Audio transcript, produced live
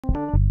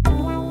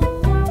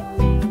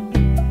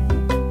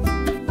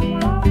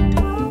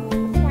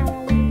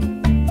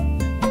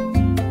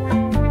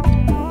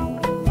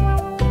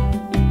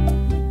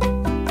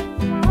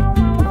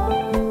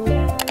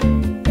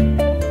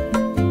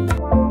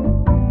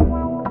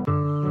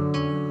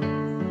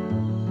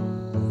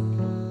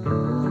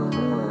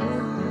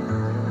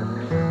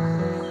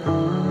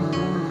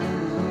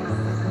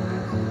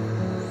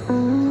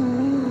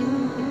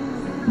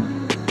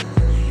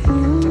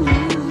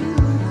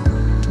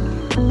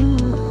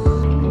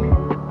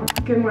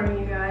Good morning,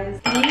 you guys.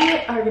 We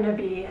are gonna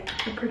be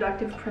a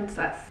productive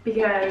princess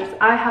because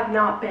I have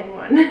not been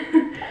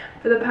one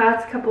for the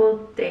past couple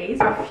of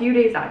days, or a few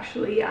days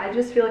actually. I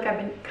just feel like I've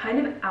been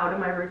kind of out of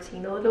my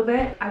routine a little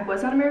bit. I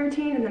was out of my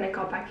routine and then I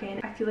got back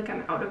in. I feel like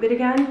I'm out of it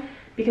again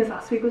because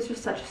last week was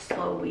just such a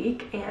slow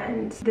week,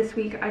 and this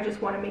week I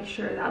just want to make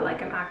sure that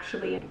like I'm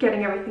actually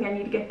getting everything I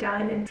need to get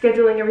done and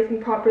scheduling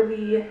everything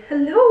properly.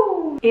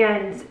 Hello!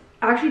 And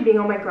actually being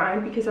on my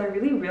grind, because I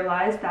really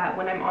realized that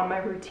when I'm on my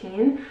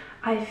routine,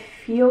 I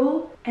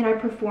feel and I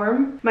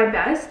perform my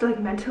best. Like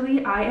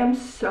mentally, I am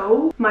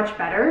so much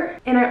better.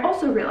 And I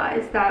also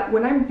realized that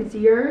when I'm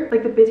busier,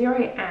 like the busier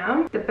I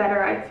am, the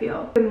better I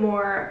feel. The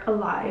more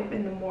alive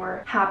and the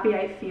more happy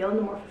I feel and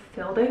the more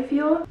fulfilled I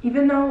feel.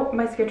 Even though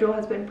my schedule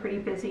has been pretty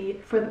busy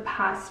for the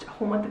past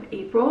whole month of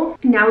April,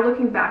 now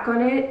looking back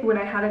on it, when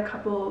I had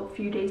a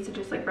few days to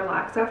just like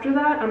relax after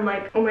that, I'm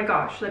like, oh my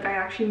gosh, like I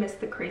actually miss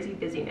the crazy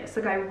busyness.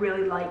 Like I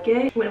really like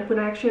it when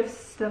I actually have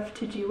stuff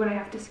to do, when I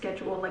have to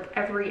schedule like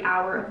every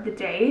hour of the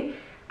day.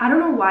 I don't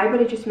know why,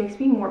 but it just makes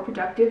me more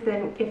productive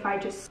than if I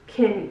just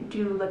can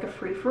do like a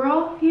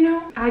free-for-all, you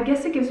know? I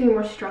guess it gives me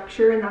more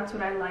structure, and that's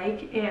what I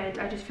like, and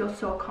I just feel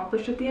so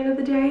accomplished at the end of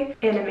the day,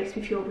 and it makes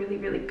me feel really,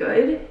 really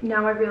good.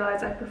 Now I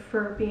realize I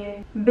prefer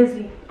being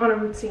busy on a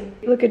routine.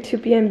 Look at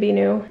Tupi and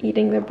Binu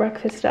eating their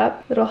breakfast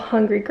up. Little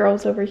hungry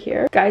girls over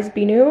here. Guys,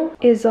 Binu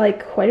is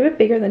like quite a bit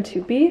bigger than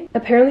Tupi.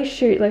 Apparently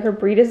her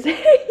breed is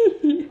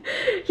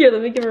here,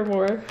 let me give her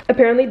more.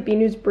 Apparently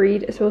Binu's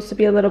breed is supposed to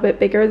be a little bit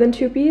bigger than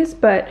Tupi's,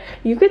 but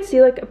you could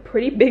see like a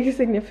pretty big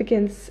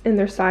significance in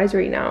their size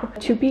right now.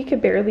 Tupi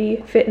could barely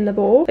fit in the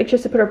bowl, like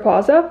just to put her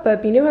paws up,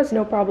 but Binu has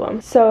no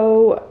problem.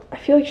 So I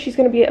feel like she's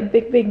gonna be a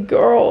big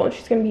girl, and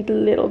she's gonna be the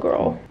little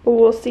girl. But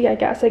we'll see, I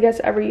guess. I guess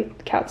every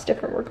cat's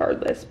different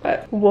regardless,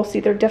 but we'll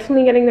see. They're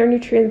definitely getting their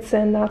nutrients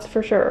in, that's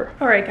for sure.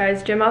 All right,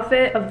 guys, gym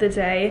outfit of the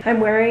day.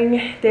 I'm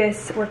wearing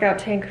this workout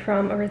tank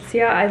from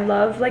Aritzia. I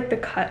love like the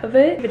cut of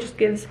it. It just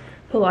gives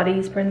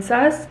Pilates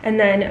princess. And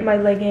then my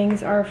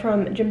leggings are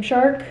from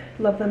Gymshark.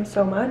 Love them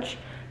so much.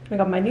 I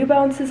got my New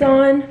Balances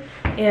on,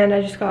 and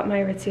I just got my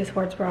Aritzia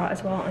sports bra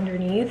as well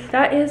underneath.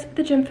 That is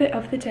the gym fit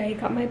of the day.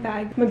 Got my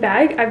bag. My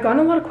bag, I've gotten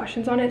a lot of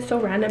questions on it. It's so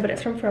random, but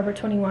it's from Forever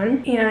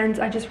 21, and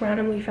I just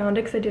randomly found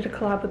it because I did a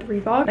collab with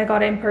Reebok. I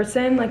got it in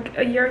person like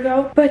a year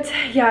ago. But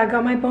yeah, I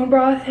got my bone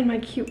broth and my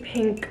cute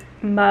pink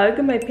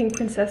mug, my pink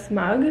princess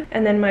mug,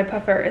 and then my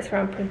puffer is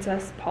from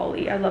Princess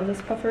Polly. I love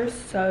this puffer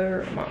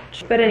so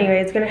much. But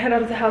anyways, gonna head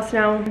out of the house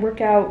now,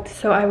 work out,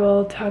 so I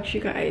will talk to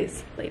you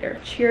guys later.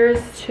 Cheers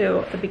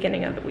to the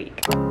beginning of the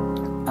week.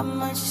 I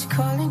might just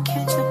call and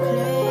catch a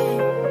play.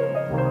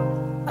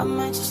 I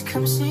might just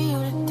come see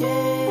you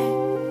today.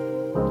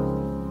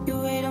 You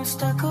wait, I'm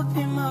stuck up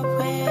in my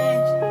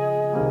ways,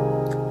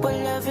 but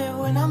love it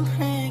when I'm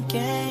playing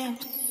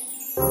games.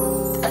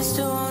 That's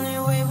the only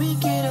way we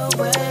get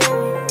away.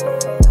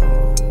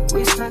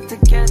 We stuck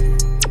together,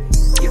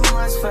 you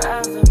must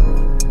forever.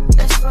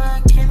 That's why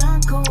I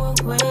cannot go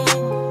away.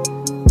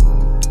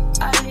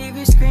 I leave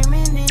you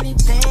screaming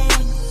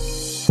anything.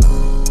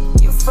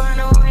 You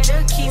find a way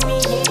to keep me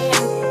in.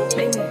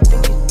 Make me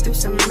think it through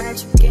some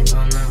magic and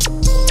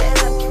that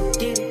like you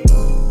did it.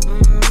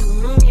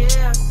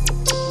 Yeah.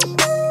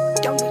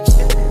 Don't be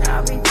tripping,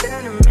 I'll be there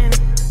in a minute.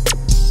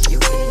 You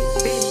get it,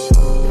 baby,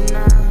 and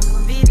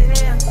I'll be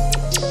there.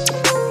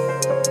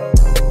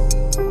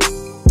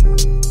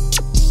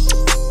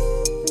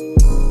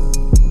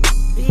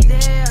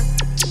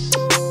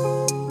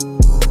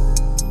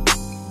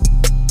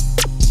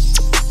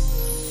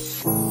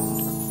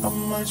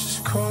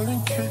 Just call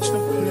and catch a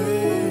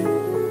play.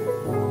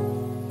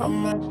 I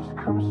might just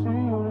come see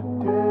you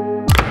today.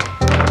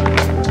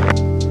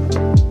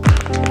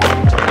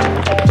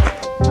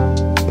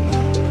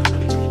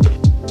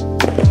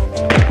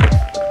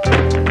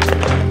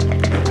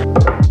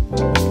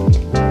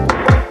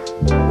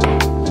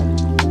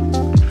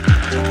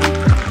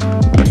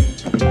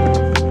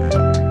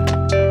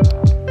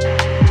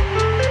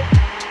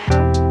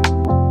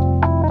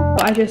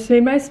 I just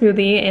made my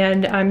smoothie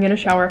and I'm gonna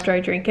shower after I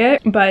drink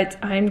it, but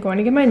I'm going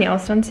to get my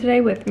nails done today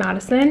with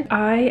Madison.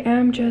 I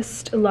am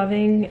just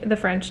loving the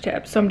French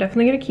tip, so I'm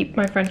definitely gonna keep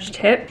my French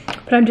tip,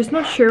 but I'm just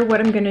not sure what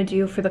I'm gonna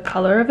do for the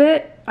color of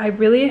it. I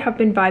really have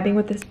been vibing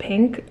with this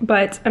pink,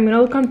 but I'm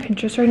gonna look on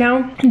Pinterest right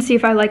now and see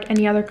if I like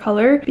any other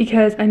color,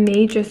 because I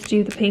may just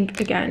do the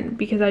pink again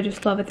because I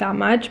just love it that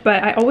much.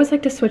 But I always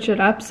like to switch it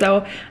up,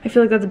 so I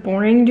feel like that's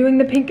boring doing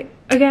the pink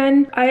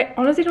Again, I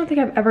honestly don't think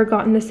I've ever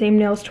gotten the same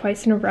nails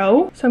twice in a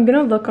row. So I'm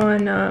gonna look on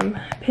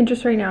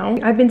Pinterest right now.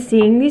 I've been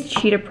seeing these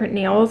cheetah print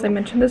nails. I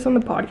mentioned this on the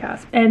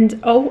podcast. And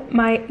oh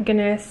my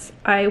goodness,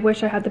 I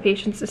wish I had the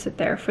patience to sit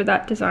there for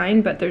that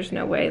design, but there's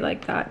no way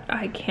like that.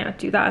 I can't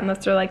do that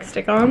unless they're like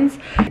stick-ons.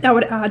 That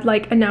would add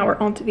like an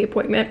hour onto the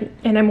appointment,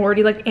 and I'm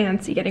already like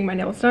antsy getting my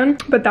nails done.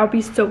 But that would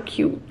be so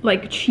cute.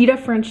 Like cheetah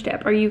French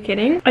tip, are you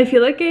kidding? I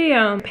feel like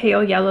a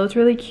pale yellow is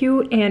really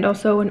cute, and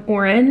also an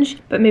orange,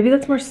 but maybe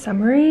that's more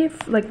summery.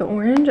 Like the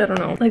orange, I don't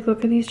know. Like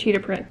look at these cheetah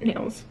print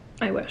nails.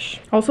 I wish.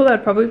 Also,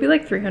 that'd probably be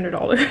like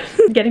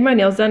 $300. Getting my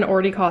nails done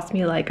already cost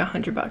me like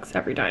 $100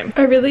 every time.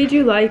 I really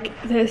do like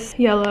this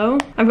yellow.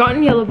 I've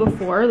gotten yellow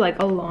before, like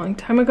a long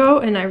time ago,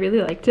 and I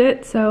really liked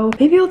it. So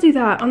maybe I'll do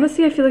that.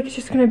 Honestly, I feel like it's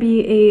just gonna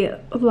be a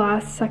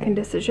last second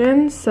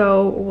decision.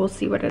 So we'll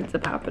see what ends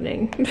up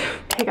happening.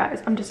 Hey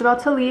guys, I'm just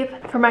about to leave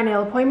for my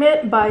nail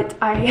appointment, but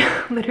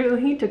I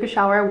literally took a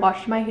shower. I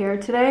washed my hair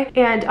today,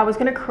 and I was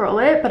gonna curl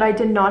it, but I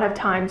did not have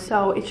time.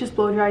 So it's just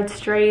blow dried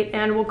straight,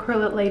 and we'll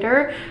curl it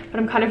later.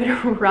 But I'm kind of in a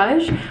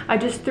rush. I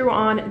just threw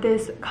on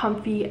this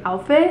comfy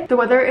outfit. The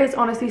weather is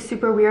honestly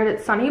super weird.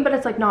 It's sunny, but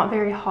it's like not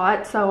very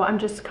hot, so I'm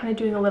just kind of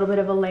doing a little bit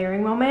of a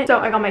layering moment. So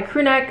I got my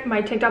crew neck,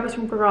 my tank top is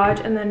from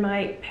Garage, and then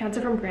my pants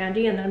are from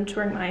Brandy, and then I'm just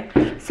wearing my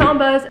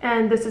Sambas,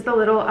 and this is the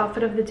little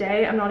outfit of the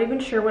day. I'm not even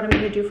sure what I'm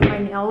going to do for my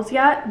nails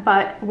yet,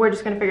 but we're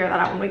just going to figure that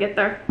out when we get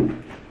there.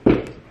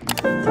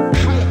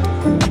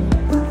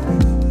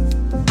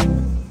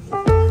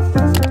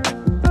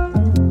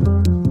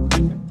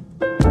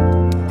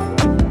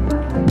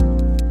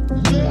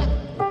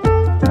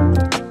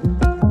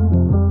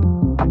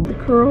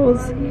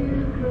 Curls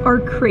are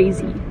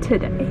crazy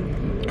today.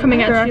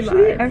 Coming at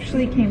you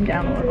actually came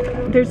down a little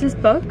bit. There's this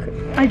book.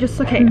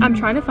 I'm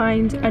trying to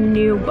find a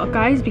new book,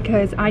 guys,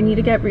 because I need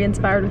to get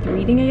re-inspired with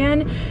reading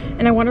again,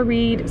 and I want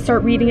to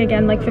start reading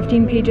again like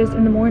 15 pages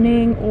in the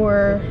morning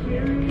or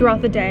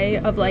throughout the day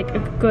of like a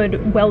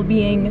good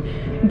well-being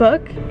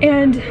book.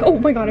 And oh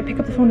my god, I pick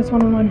up the phone, it's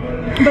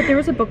 111. But there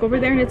was a book over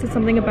there, and it said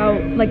something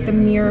about like the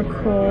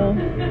miracle,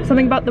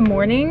 something about the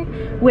morning,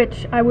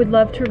 which I would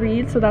love to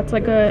read, so that's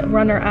like a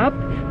runner-up.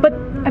 But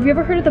have you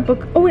ever heard of the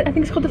book? Oh, I think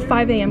it's called the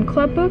 5 a.m.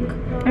 Club book.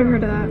 I've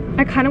heard of that.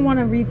 I kind of want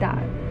to read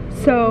that.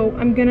 So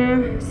I'm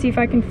gonna see if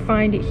I can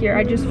find it here.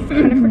 I just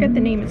kind of forget the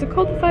name. Is it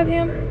called the 5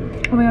 a.m.?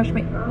 Oh my gosh,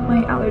 my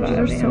allergies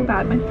are so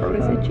bad. My throat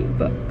is itchy.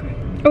 Book.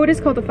 Oh, it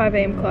is called the 5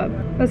 a.m. Club.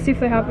 Let's see if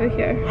they have it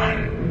here.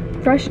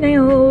 Fresh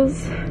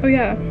nails. Oh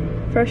yeah.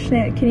 Fresh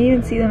nails. Can you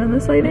even see them in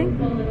this lighting?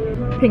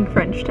 Pink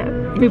French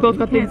tip. We both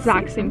got the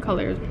exact same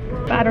colors.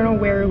 But I don't know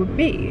where it would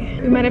be.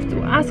 We might have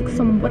to ask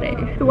somebody.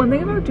 The one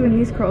thing about doing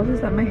these curls is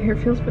that my hair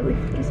feels really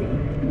frizzy.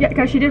 Yeah,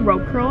 guys, she did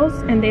rope curls,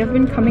 and they have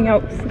been coming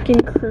out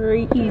freaking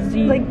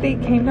crazy. Like, they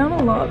came down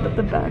a lot, but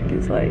the back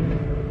is like...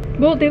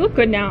 Well, they look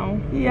good now.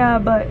 Yeah,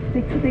 but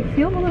they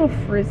feel a little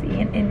frizzy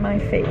in my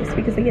face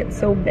because they get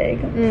so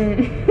big.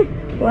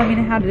 Well, I mean,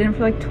 I had it in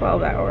for like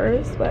 12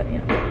 hours, but you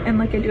know, and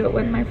like I do it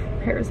when my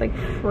hair is like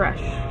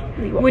fresh.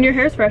 When your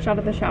hair is fresh out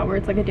of the shower,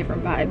 it's like a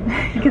different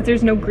vibe because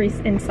there's no grease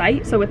in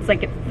sight, so it's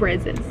like it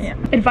frizzes. Yeah.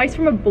 Advice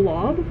from a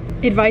blob.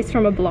 Advice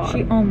from a blob.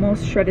 She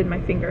almost shredded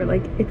my finger.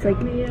 Like it's like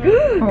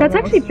that's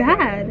actually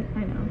bad. I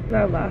know.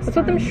 That last. What's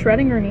with them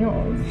shredding her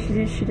nails?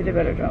 She did a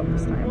better job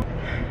this time.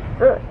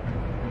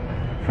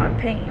 Fun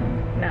pain.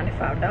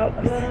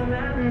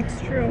 $95.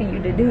 It's true. For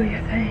you to do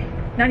your thing.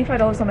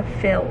 $95 on a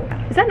fill.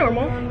 Is that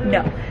normal?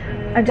 No.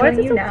 I'm telling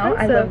you so now,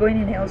 expensive? I love going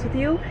to nails with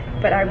you,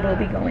 but I will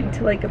be going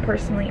to like a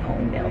personally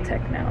owned nail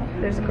tech now.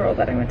 There's a girl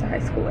that I went to high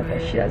school with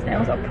that she does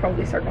nails. I'll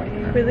probably start going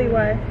to her. Really?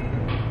 Why?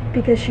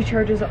 Because she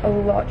charges a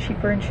lot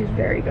cheaper and she's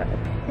very good.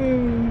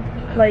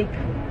 Like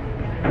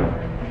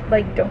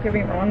don't get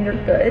me wrong, they're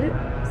good.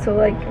 So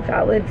like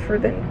valid for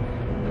the,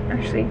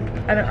 actually,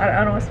 I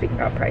don't want to speak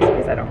about price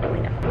because I don't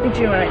really know. But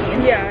you know what I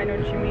mean? Yeah, I know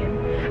what you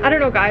mean. I don't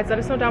know, guys. Let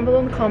us know down below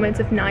in the comments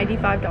if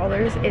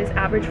 $95 is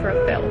average for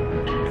a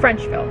fill,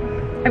 French fill.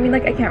 I mean,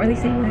 like, I can't really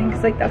say anything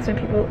because like that's when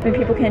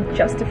people can't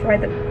justify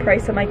the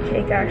price of my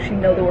cake. I actually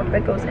know the work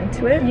that goes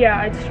into it.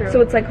 Yeah, it's true.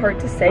 So it's like hard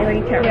to say, like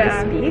you can't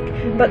really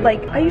speak. But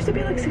like I used to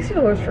pay like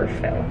 $60 for a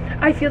fill.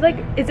 I feel like,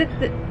 is it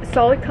the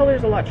solid color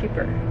is a lot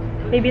cheaper?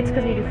 Maybe it's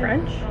because we do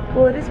French?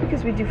 Well, it is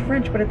because we do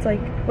French, but it's like,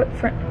 what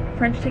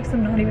French takes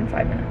them not even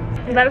 5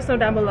 minutes. Let us know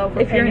down below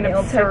if you're an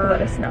absurd.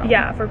 Let us know.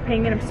 Yeah, for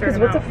paying an absurd Because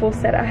what's a full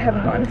set? I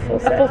haven't gotten a full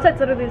set. A full set's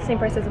literally the same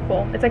price as a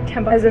full. It's like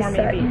 $10 as a more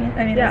set. maybe.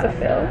 I mean, yeah. as a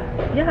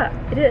fill.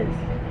 Yeah, it is.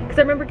 Because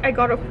I remember I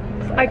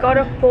got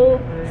a full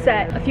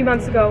set a few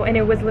months ago, and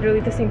it was literally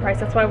the same price.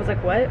 That's why I was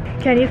like, what?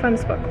 Okay, I need to find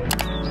this book.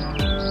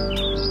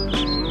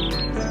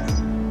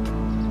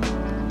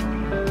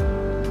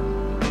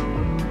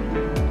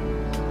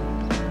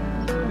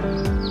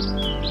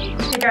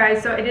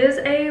 Guys, so it is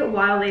a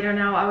while later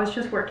now. I was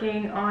just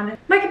working on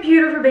my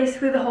computer for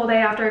basically the whole day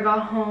after I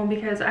got home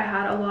because I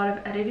had a lot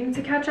of editing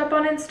to catch up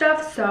on and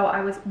stuff, so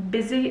I was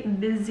busy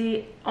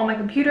on my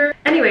computer.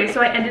 Anyway,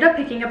 so I ended up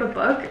picking up a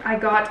book. I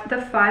got the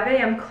 5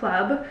 a.m.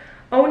 Club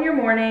Own Your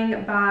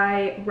Morning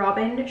by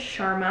Robin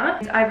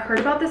Sharma. I've heard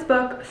about this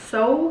book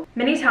so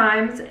many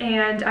times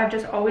and I've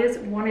just always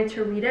wanted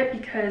to read it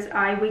because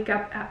I wake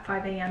up at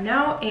 5 a.m.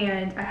 now,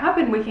 and I have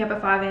been waking up at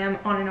 5 a.m.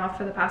 on and off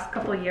for the past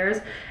couple of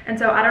years. And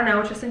so I don't know,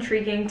 it's just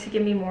intriguing to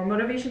give me more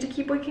motivation to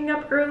keep waking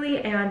up early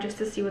and just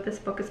to see what this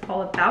book is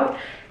all about,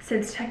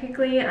 since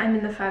technically I'm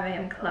in the 5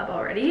 a.m. club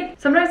already.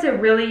 Sometimes it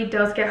really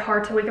does get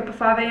hard to wake up at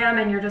 5 a.m.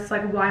 and you're just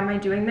like, why am I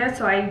doing this?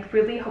 So I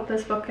really hope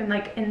this book can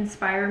like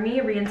inspire me,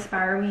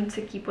 re-inspire me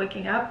to keep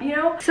waking up, you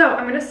know? So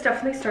I'm gonna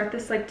definitely start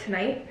this like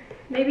tonight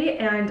maybe,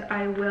 and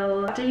I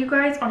will update you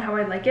guys on how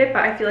I like it.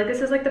 But I feel like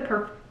this is like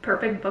the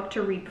perfect book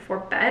to read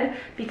before bed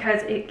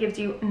because it gives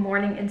you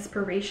morning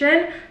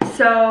inspiration.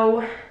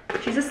 So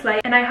she's a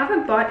slay. And I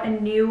haven't bought a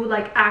new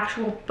like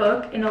actual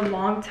book in a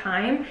long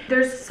time.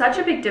 There's such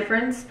a big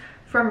difference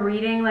from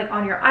reading like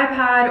on your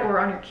iPad or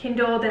on your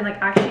Kindle than like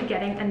actually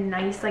getting a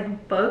nice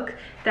like book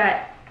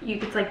that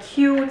it's like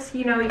cute,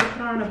 you know, you can put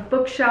it on a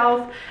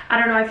bookshelf. I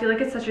don't know, I feel like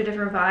it's such a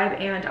different vibe,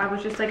 and I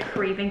was just like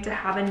craving to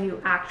have a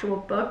new actual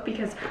book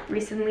because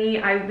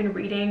recently I've been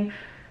reading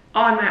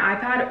on my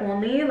iPad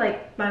only,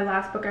 like my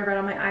last book I read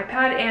on my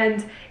iPad,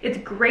 and it's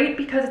great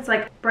because it's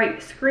like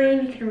bright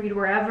screen, you can read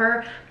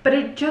wherever, but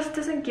it just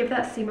doesn't give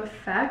that same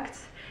effect,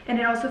 and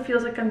it also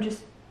feels like I'm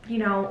just, you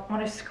know,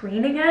 on a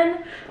screen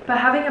again. But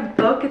having a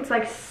book, it's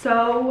like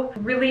so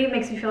really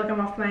makes me feel like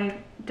I'm off my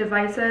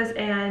devices,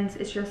 and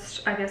it's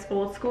just, I guess,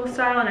 old school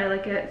style, and I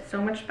like it so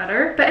much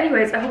better. But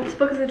anyways, I hope this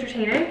book is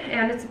entertaining,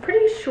 and it's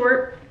pretty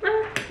short.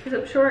 Is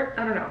it short?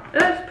 I don't know.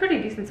 It's pretty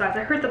decent size.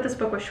 I heard that this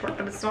book was short,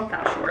 but it's not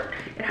that short.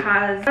 It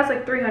has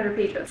like 300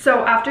 pages.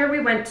 So after we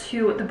went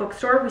to the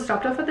bookstore, we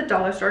stopped off at the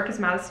dollar store because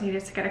Madison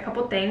needed to get a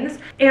couple things,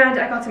 and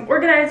I got some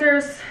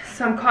organizers,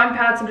 some cotton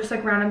pads, some just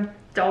like random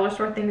dollar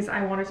store things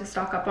I wanted to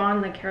stock up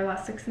on, like hair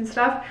elastics and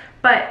stuff.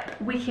 But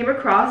we came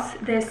across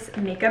this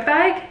makeup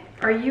bag.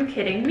 Are you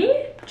kidding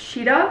me?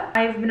 Cheetah.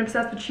 I've been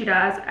obsessed with cheetah,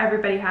 as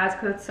everybody has,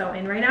 because it's so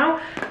in right now.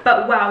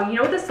 But wow, you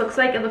know what this looks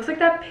like? It looks like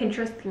that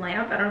Pinterest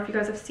lamp. I don't know if you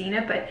guys have seen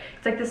it, but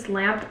it's like this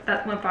lamp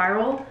that went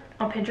viral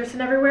on Pinterest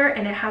and everywhere,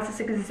 and it has this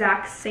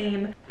exact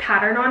same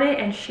pattern on it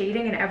and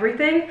shading and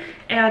everything.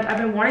 And I've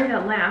been wanting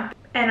that lamp,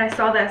 and I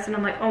saw this and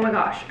I'm like, oh my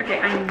gosh, okay,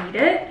 I need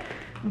it.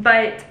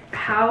 But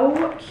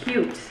how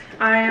cute.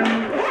 I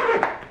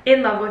am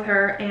in love with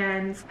her,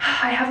 and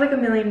I have like a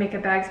million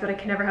makeup bags, but I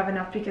can never have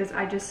enough because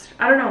I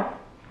don't know,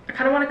 I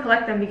kind of want to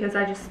collect them because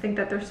I just think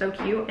that they're so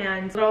cute.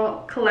 And a little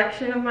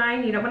collection of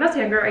mine, you know, when I was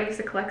younger I used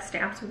to collect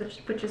stamps,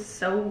 which is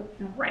so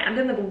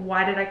random. Like,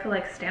 why did I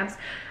collect stamps?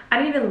 I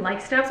didn't even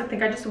like stamps. I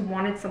think I just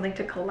wanted something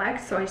to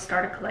collect, so I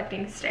started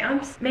collecting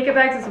stamps. Makeup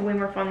bags is way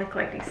more fun than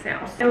collecting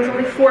stamps. It was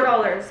only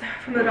 $4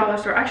 from the dollar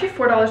store. Actually,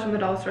 $4 from the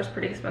dollar store is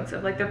pretty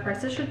expensive. Like, their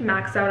prices should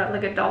max out at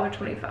like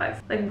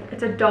 $1.25. Like,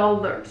 it's a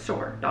dollar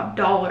store, not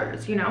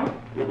dollars, you know?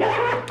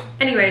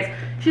 Anyways,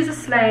 she's a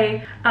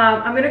slay.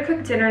 I'm gonna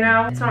cook dinner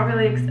now. It's not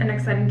really an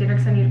exciting dinner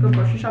because I need to go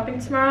grocery shopping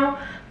tomorrow,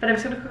 but I'm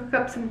just gonna cook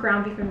up some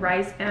ground beef and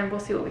rice, and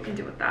we'll see what we can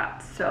do with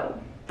that. So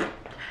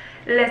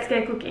let's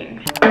get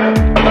cooking.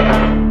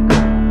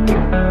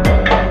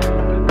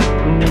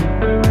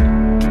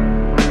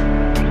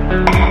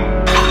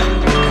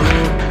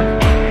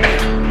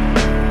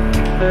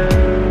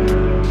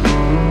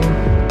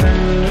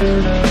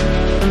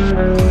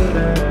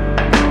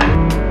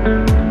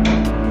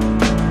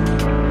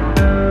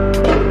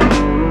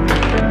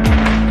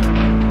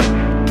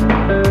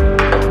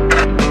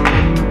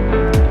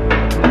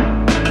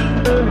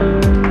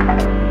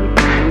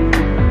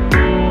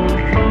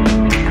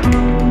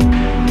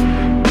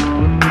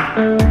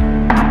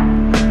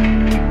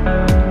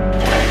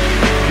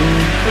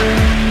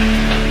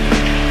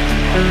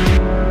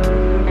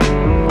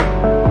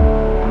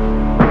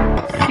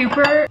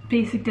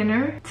 Basic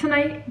dinner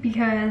tonight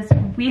because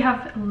we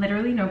have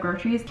literally no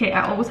groceries. Okay,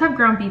 I always have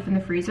ground beef in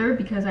the freezer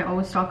because I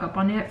always stock up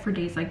on it for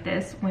days like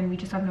this when we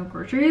just have no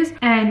groceries.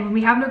 And when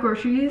we have no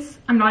groceries,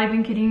 I'm not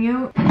even kidding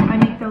you, I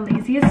make the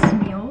laziest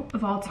meal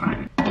of all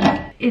time.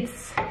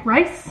 It's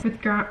rice with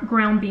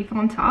ground beef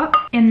on top,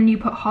 and then you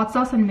put hot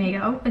sauce and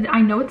mayo. And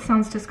I know it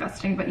sounds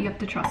disgusting, but you have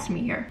to trust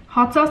me here.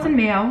 Hot sauce and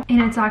mayo,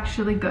 and it's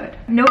actually good.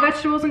 No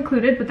vegetables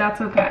included, but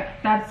that's okay.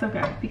 That's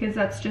okay, because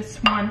that's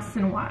just once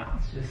in a while.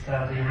 It's just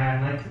how the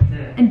man likes it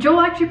too. And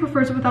Joel actually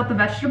prefers it without the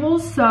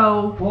vegetables,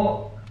 so...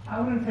 Well, I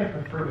wouldn't say I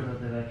prefer it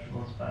without the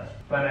vegetables,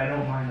 but I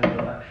don't mind the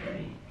Joel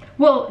actually.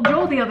 Well,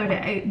 Joel the other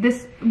day,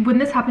 when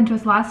this happened to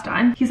us last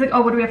time, he's like,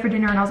 oh, what do we have for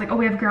dinner? And I was like, oh,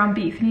 we have ground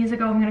beef. And he's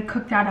like, oh, I'm gonna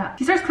cook that up.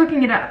 He starts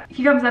cooking it up.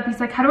 He comes up, he's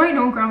like, how do I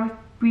know ground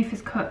beef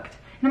is cooked?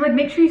 And I'm like,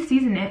 make sure you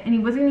season it. And he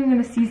wasn't even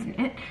gonna season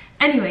it.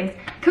 Anyways,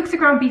 cooks the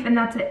ground beef and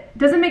that's it.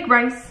 Doesn't make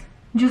rice,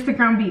 just the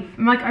ground beef.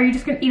 I'm like, are you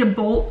just gonna eat a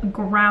bowl of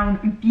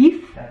ground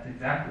beef? That's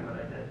exactly what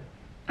I did.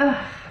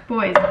 Ugh,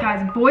 boys,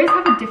 guys, boys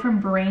have a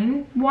different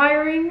brain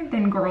wiring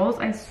than girls,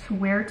 I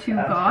swear to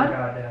God. For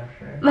goddamn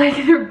sure. Like,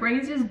 their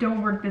brains just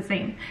don't work the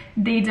same.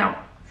 They don't.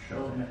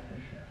 So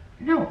inefficient.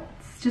 No,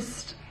 it's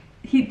just,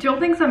 Joel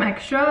thinks I'm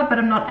extra, but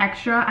I'm not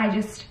extra. I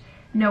just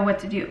know what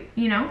to do,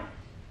 you know?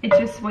 It's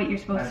just what you're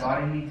supposed to do.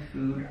 My body needs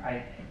food,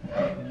 I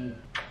need.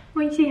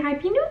 Want to say hi,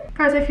 Pino?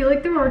 Guys, I feel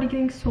like they're already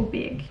getting so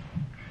big.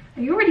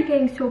 Are you already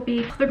getting so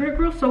big? They're gonna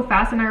grow so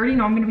fast, and I already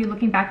know I'm gonna be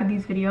looking back at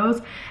these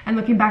videos and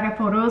looking back at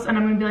photos, and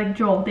I'm gonna be like,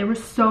 Joel, they were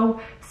so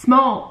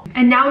small,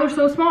 and now they're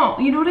so small.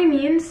 You know what I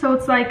mean? So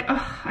it's like,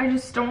 ugh, I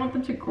just don't want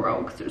them to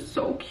grow because they're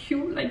so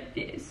cute like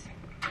this.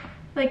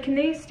 Like, can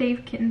they stay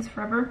kittens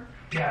forever?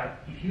 Yeah,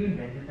 if you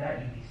invented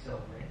that, you'd be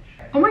so rich.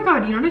 Oh my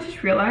god, you know what I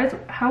just realized?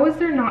 How is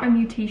there not a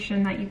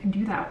mutation that you can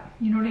do that?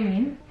 You know what I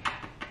mean?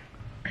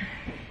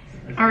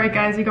 All right,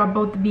 guys, we got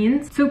both the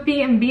beans,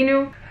 Soupy and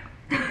Binu.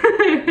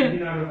 You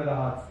know, over the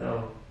hot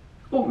stove.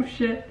 Oh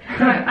shit.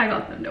 I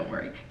got them, don't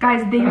worry.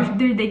 Guys,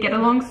 they get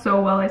along so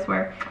well, I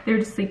swear. They're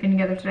just sleeping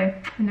together today,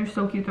 and they're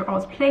so cute. They're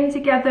always playing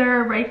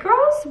together, right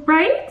girls?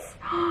 Right?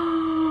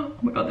 Oh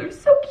my god, they're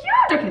so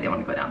cute. Okay, they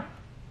want to go down.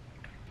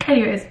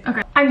 Anyways,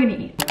 okay, I'm gonna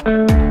eat.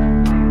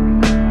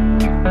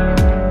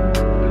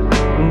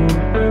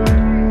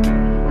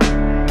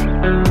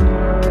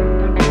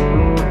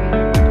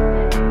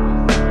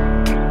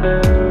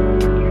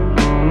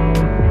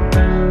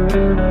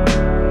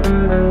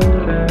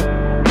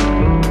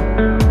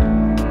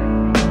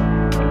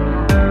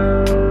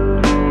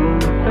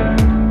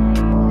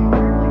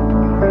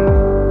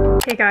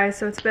 Hey guys,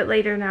 so it's a bit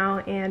later now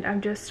and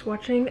I'm just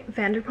watching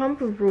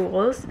Vanderpump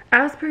Rules.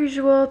 As per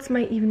usual, it's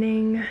my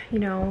evening, you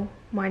know,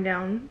 wind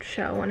down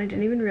show, and I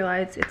didn't even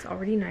realize it's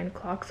already 9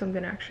 o'clock, so I'm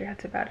gonna actually head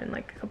to bed in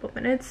like a couple of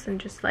minutes and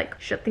just like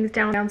shut things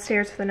down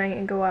downstairs for the night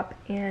and go up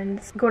and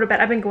go to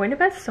bed. I've been going to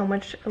bed so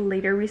much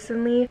later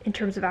recently in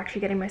terms of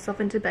actually getting myself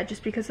into bed,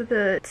 just because of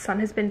the sun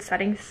has been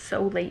setting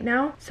so late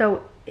now.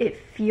 So it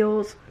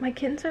feels, my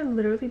kittens are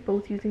literally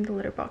both using the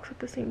litter box at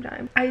the same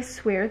time. I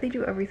swear they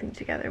do everything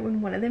together. When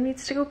one of them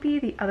needs to go pee,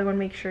 the other one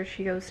makes sure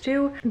she goes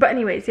too. But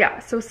anyways, yeah,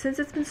 so since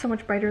it's been so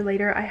much brighter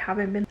later, I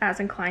haven't been as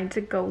inclined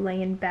to go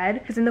lay in bed,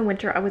 because in the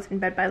winter I was in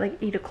bed by like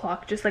 8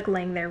 o'clock, just like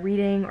laying there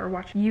reading or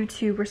watching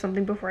YouTube or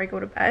something before I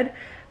go to bed.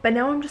 But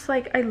now I'm just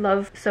like, I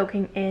love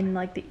soaking in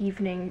like the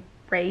evening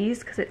rays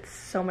because it's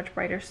so much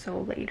brighter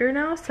so later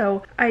now.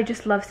 So I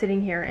just love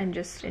sitting here and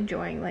just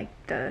enjoying like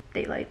the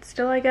daylight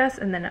still, I guess.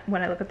 And then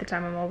when I look at the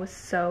time, I'm always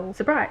so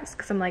surprised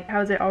because I'm like,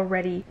 how is it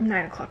already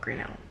 9 o'clock right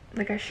now?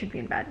 Like, I should be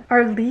in bed.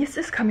 Our lease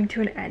is coming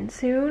to an end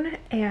soon,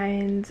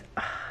 and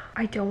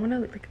I don't want to,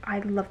 like, I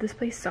love this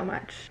place so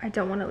much. I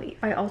don't want to leave.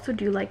 I also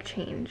do like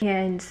change,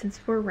 and since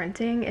we're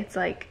renting, it's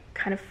like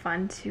kind of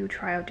fun to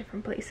try out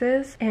different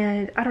places.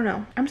 And I don't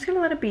know, I'm just gonna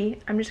let it be.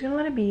 I'm just gonna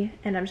let it be,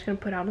 and I'm just gonna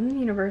put out in the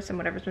universe, and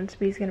whatever's meant to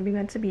be is gonna be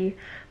meant to be.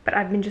 But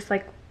I've been just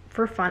like,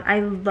 for fun,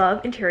 I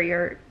love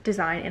interior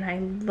design, and I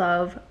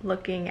love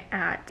looking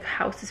at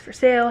houses for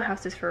sale,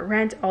 houses for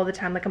rent all the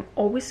time. Like, I'm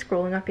always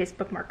scrolling on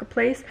Facebook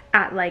Marketplace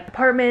at like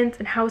apartments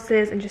and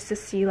houses, and just to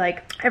see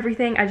like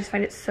everything. I just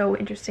find it so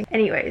interesting.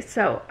 Anyways,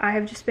 so I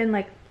have just been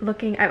like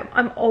looking.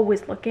 I'm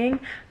always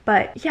looking,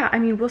 but yeah, I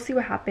mean, we'll see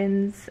what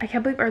happens. I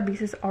can't believe our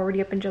lease is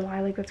already up in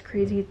July. Like, that's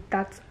crazy.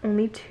 That's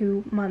only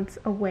 2 months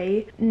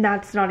away, and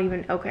that's not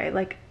even okay.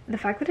 Like, the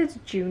fact that it's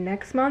June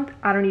next month,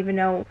 I don't even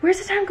know. Where's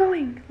the time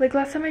going? Like,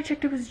 last time I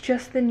checked, it was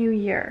just the new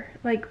year.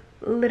 Like,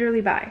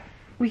 literally bye.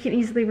 We can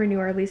easily renew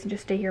our lease and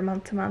just stay here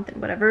month to month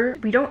and whatever.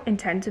 We don't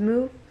intend to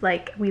move.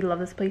 Like, we love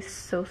this place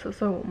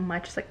so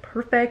much. It's like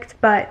perfect.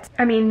 But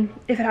I mean,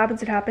 if it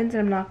happens, it happens,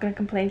 and I'm not gonna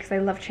complain because I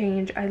love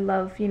change. I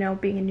love, you know,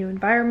 being in new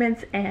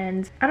environments,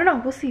 and I don't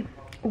know, we'll see.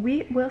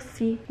 We will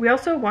see. We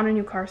also want a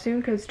new car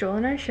soon because Joel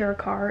and I share a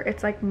car.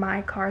 It's like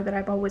my car that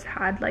I've always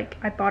had. Like,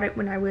 I bought it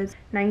when I was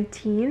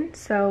 19,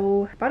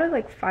 so I bought it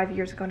like 5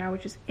 years ago now,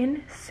 which is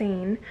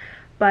insane.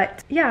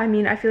 But yeah, I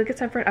mean, I feel like it's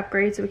time for an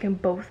upgrade so we can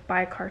both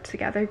buy a car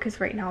together, because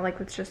right now,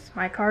 like, it's just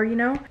my car, you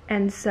know?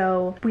 And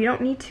so we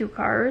don't need 2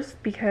 cars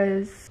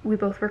because we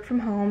both work from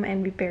home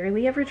and we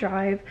barely ever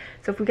drive.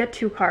 So if we get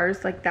 2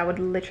 cars, like, that would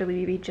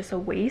literally be just a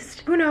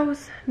waste. Who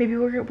knows? Maybe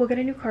we'll get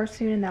a new car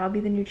soon, and that'll be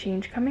the new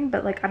change coming.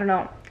 But like, I don't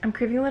know. I'm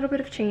craving a little bit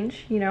of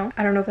change, you know?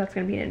 I don't know if that's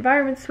gonna be an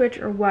environment switch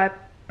or what,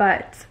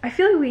 but I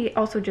feel like we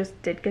also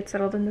just did get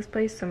settled in this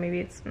place, so maybe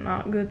it's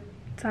not good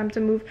time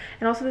to move.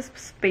 And also, this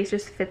space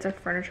just fits our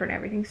furniture and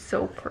everything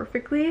so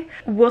perfectly.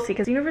 We'll see,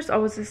 because the universe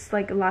always is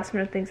like last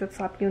minute things that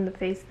slap you in the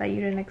face that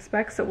you didn't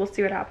expect. So we'll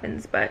see what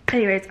happens. But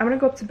anyways, I'm gonna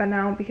go up to bed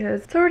now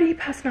because it's already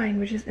past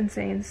 9, which is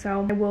insane.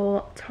 So I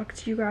will talk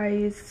to you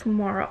guys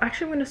tomorrow.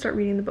 Actually, I'm gonna start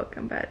reading the book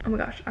in bed. Oh my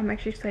gosh, I'm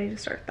actually excited to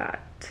start that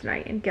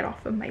tonight and get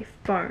off of my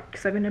phone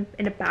because I've been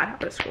in a bad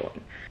habit of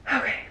scrolling.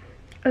 Okay,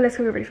 let's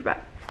go get ready for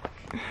bed.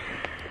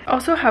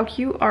 Also, how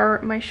cute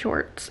are my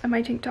shorts and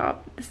my tank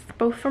top? This is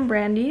both from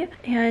Brandy,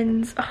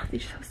 and oh, they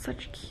just have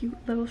such cute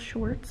little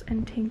shorts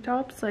and tank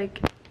tops. Like,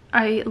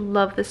 I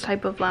love this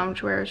type of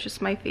loungewear. It's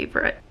just my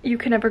favorite. You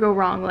can never go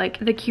wrong. Like,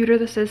 the cuter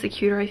this is, the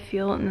cuter I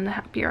feel, and then the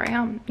happier I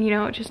am. You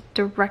know, it just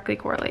directly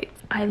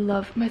correlates. I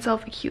love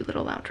myself a cute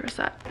little loungewear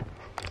set.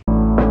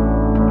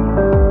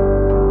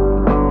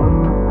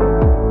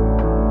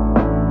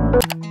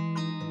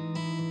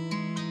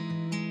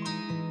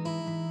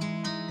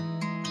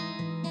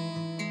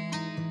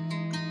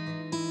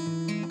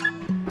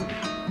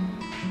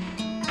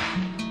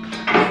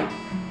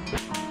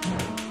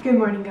 Good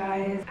morning,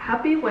 guys.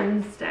 Happy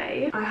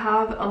Wednesday. I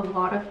have a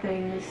lot of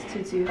things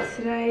to do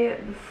today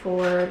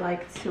before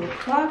like 2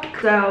 o'clock.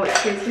 So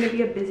today's gonna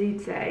be a busy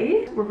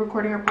day. We're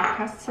recording our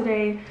podcast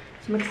today.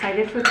 So I'm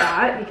excited for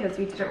that because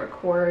we didn't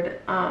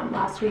record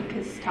last week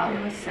because Talia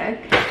was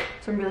sick.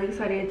 So I'm really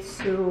excited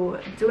to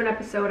do an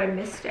episode. I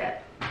missed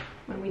it.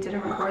 When we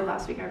didn't record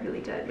last week, I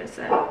really did miss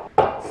it.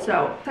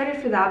 So excited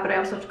for that, but I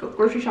also have to go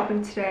grocery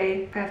shopping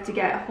today. I have to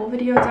get a whole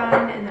video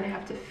done, and then I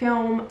have to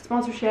film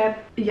sponsorship.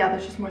 Yeah,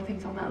 there's just more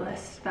things on that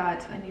list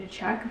that I need to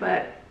check,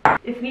 but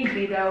if need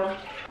be though,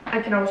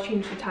 I can always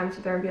change the times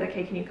with her and be like,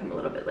 hey, can you come a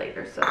little bit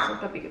later? So it's not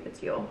that big of a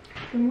deal.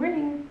 Good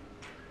morning.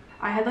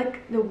 I had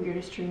like the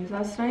weirdest dreams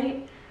last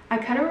night. I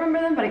kind of remember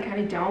them, but I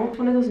kind of don't. It's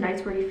one of those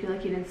nights where you feel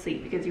like you didn't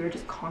sleep because you were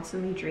just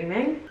constantly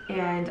dreaming.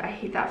 And I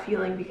hate that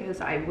feeling because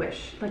I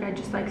wish, like, I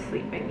just like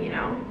sleeping, you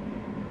know?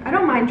 I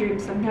don't mind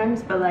dreams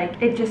sometimes, but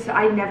like, it just,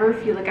 I never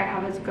feel like I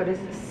have as good as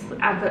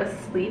a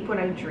sleep when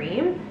I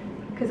dream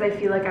because I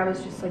feel like I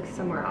was just like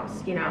somewhere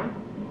else, you know?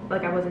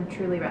 Like I wasn't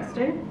truly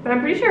resting. But I'm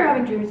pretty sure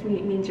having dreams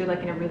means you're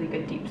like in a really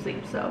good deep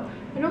sleep. So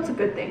I know it's a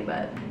good thing,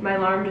 but my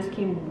alarm just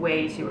came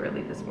way too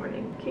early this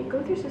morning. Okay, go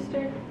with your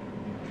sister.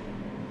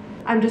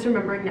 I'm just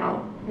remembering now,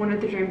 one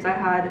of the dreams I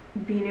had,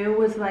 Binu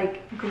was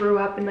like, grew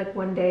up in like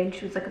one day and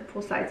she was like a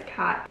full-size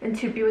cat. And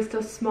Tupi was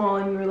still small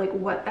and we were like,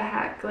 what the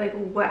heck? Like,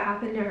 what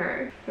happened to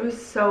her? It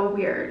was so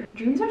weird.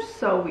 Dreams are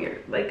so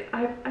weird. Like,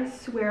 I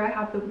swear I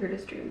have the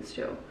weirdest dreams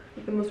too.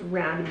 Like the most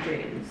random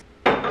dreams.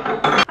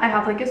 I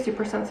have like a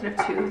super sensitive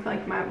tooth,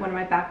 like one of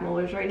my back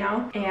molars right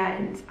now.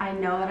 And I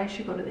know that I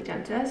should go to the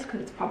dentist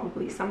because it's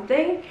probably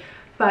something.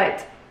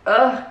 But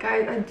ugh,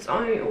 guys, I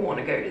don't even want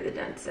to go to the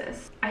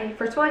dentist.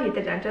 First of all, I hate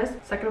the dentist.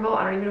 Second of all,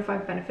 I don't even know if I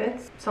have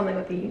benefits. Something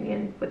with the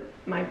union, with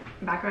my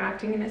background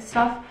acting and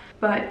stuff.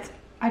 But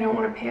I don't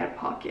want to pay out of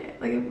pocket.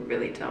 Like, I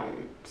really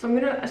don't. So I'm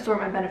going to sort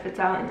my benefits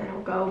out and then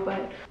I'll go.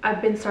 But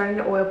I've been starting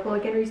to oil pull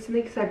again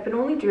recently because I've been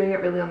only doing it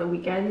really on the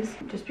weekends.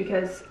 Just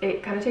because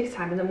it kind of takes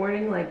time in the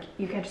morning. Like,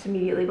 you can't just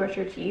immediately brush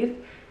your teeth.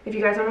 If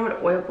you guys don't know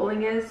what oil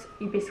pulling is,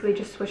 you basically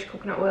just swish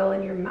coconut oil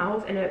in your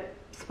mouth and it's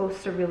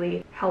supposed to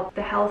really help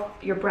the health,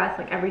 your breath,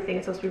 like everything.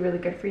 It's supposed to be really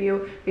good for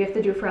you. But you have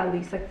to do it for at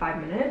least like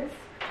 5 minutes.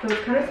 So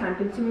it's kind of time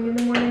consuming in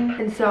the morning.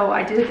 And so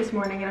I did it this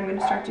morning and I'm going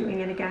to start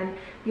doing it again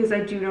because I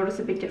do notice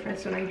a big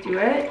difference when I do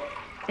it.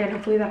 And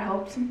hopefully that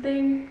helps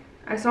something.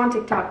 I saw on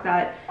TikTok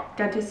that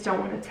dentists don't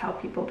want to tell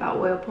people about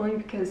oil pulling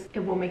because it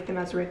will make them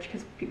as rich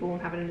because people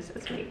won't have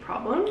as many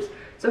problems.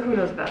 So who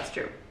knows if that's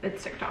true.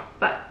 It's TikTok,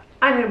 but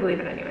I'm going to believe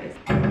it anyways.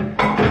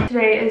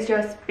 Today is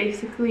just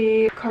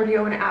basically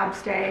cardio and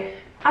abs day.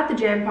 At the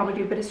gym, probably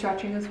do a bit of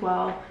stretching as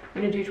well.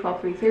 I'm gonna do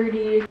 12,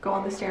 3:30, go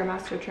on the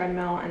Stairmaster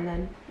treadmill, and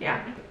then,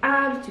 yeah,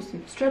 abs, do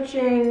some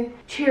stretching.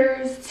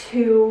 Cheers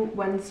to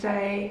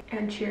Wednesday,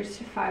 and cheers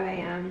to 5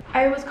 a.m.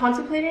 I was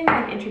contemplating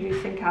like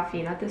introducing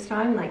caffeine at this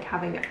time, like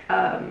having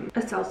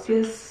a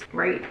Celsius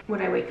right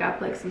when I wake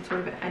up, like some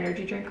sort of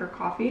energy drink or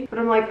coffee. But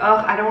I'm like,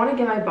 ugh, I don't want to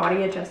get my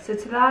body adjusted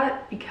to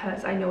that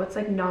because I know it's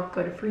like not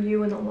good for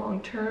you in the long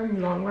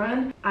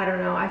run. I don't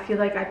know. I feel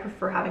like I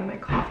prefer having my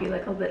coffee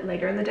like a bit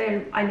later in the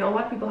day. I know a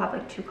lot of people have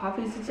like 2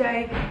 coffees a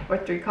day or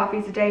 3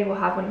 coffees a day. Will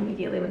have one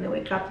immediately when they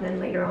wake up and then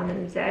later on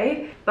in the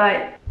day.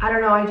 But I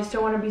don't know, I just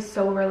don't want to be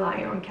so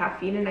reliant on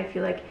caffeine, and I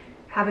feel like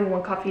having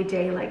 1 coffee a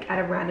day like at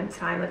a random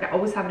time, like I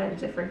always have it at a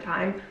different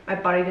time, my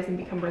body doesn't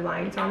become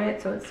reliant on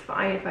it, so it's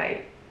fine if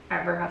I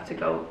ever have to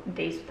go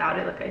days without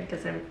it, like it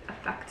doesn't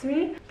affect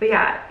me. But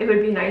yeah, it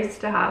would be nice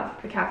to have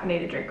a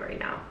caffeinated drink right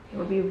now. It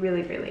would be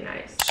really, really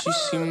nice. She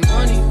see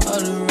money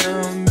all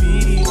around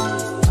me,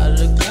 I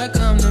look like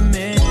I'm the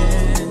man.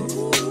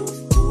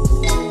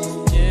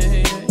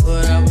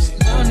 But I was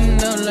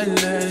counting out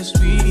like last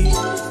week.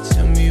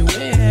 Tell me,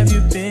 where have you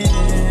been?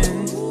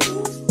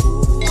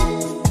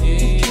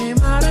 You came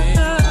out of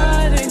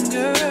hiding,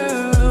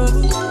 girl.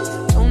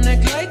 Don't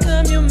act like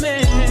I'm your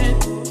man.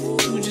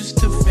 You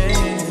just a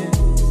fan.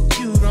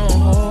 You don't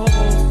hold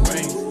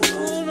ring.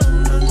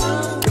 No.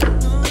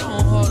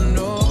 Don't hold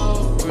no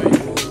ring.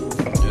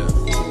 Yeah.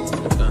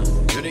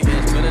 You're the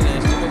ass, better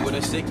than someone with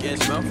a sick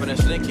ass mouth and a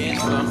slick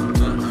ass mouth.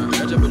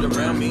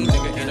 Around me,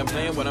 nigga, and I'm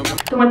playing what I'm.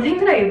 The one thing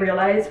that I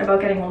realized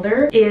about getting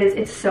older is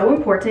it's so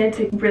important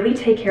to really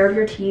take care of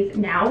your teeth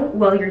now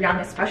while you're young,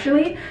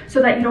 especially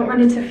so that you don't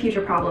run into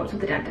future problems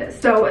with the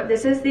dentist. So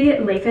this is the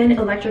Laifen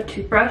electric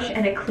toothbrush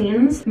and it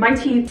cleans my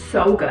teeth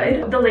so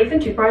good. The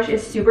Laifen toothbrush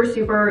is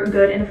super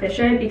good and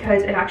efficient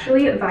because it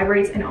actually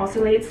vibrates and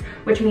oscillates,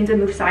 which means it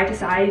moves side to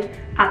side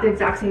at the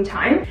exact same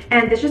time.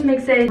 And this just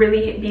makes it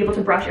really be able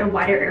to brush a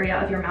wider area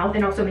of your mouth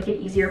and also make it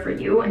easier for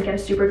you and get a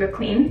super good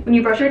clean. When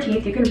you brush your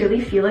teeth, you can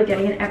really feel it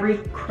getting in every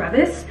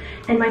crevice,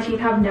 and my teeth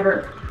have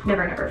never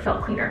never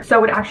felt cleaner.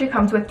 So it actually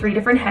comes with 3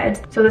 different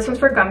heads. So this one's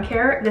for gum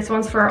care, this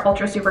one's for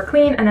ultra super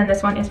clean, and then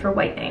this one is for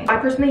whitening. I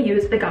personally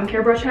use the gum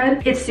care brush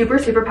head. It's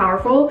super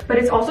powerful, but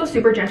it's also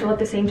super gentle at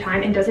the same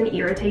time and doesn't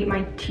irritate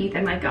my teeth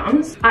and my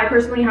gums. I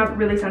personally have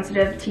really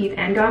sensitive teeth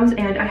and gums,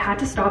 and I had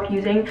to stop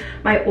using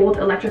my old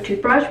electric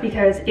toothbrush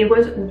because it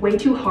was way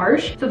too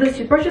harsh. So this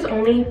toothbrush is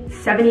only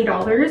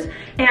 $70,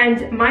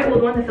 and my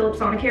old one, the Philips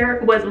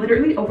Sonicare, was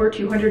literally over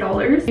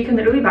 $200. You can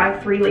literally buy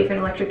 3 Laifen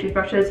electric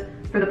toothbrushes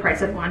for the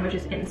price of one, which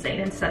is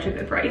insane and such a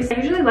good price. I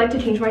usually like to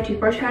change my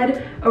toothbrush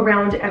head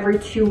around every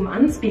 2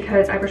 months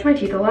because I brush my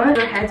teeth a lot.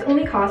 The heads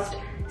only cost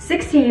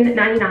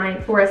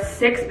 $16.99 for a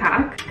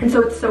 6-pack, and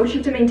so it's so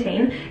cheap to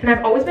maintain. And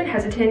I've always been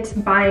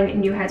hesitant buying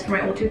new heads for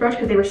my old toothbrush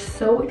because they were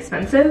so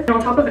expensive. And on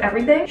top of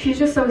everything, she's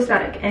just so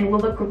aesthetic and will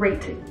look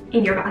great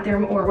in your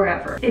bathroom or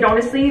wherever. It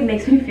honestly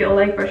makes me feel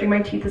like brushing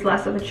my teeth is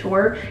less of a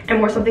chore and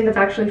more something that's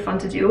actually fun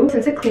to do.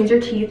 Since it cleans your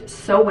teeth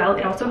so well,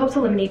 it also helps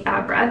eliminate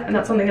bad breath, and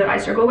that's something that I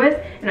struggle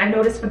with, and I've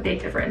noticed a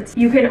big difference.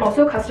 You can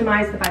also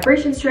customize the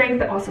vibration strength,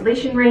 the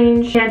oscillation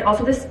range, and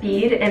also the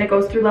speed, and it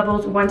goes through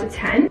levels 1 to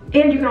 10.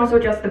 And you can also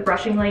adjust the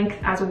brushing length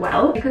as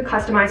well. You could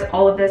customize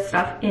all of this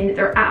stuff in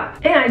their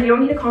app, and you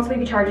don't need to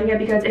constantly be charging it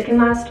because it can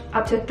last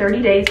up to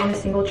 30 days on a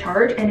single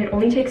charge, and it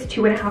only takes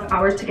 2.5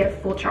 hours to get a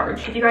full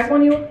charge. If you guys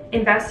want to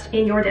invest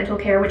in your dental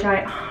care, which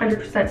I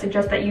 100%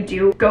 suggest that you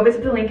do, go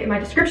visit the link in my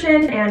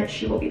description and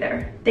she will be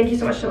there. Thank you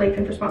so much to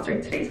Laifen for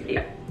sponsoring today's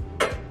video.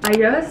 I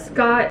just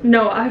got,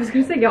 no, I was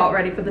gonna say got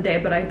ready for the day,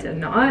 but I did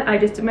not. I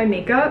just did my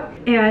makeup,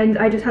 and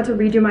I just had to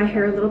redo my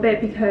hair a little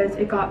bit because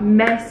it got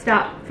messed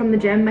up from the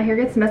gym. My hair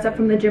gets messed up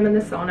from the gym and the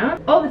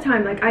sauna all the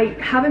time. Like, I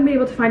haven't been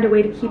able to find a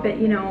way to keep it,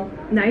 you know,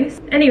 nice.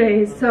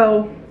 Anyways,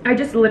 so I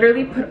just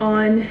literally put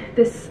on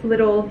this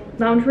little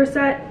loungewear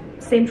set,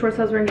 same shorts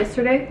I was wearing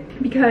yesterday,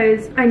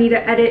 because I need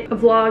to edit a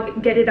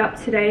vlog, get it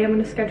up today. I'm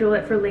gonna schedule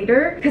it for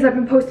later because I've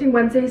been posting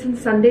Wednesdays and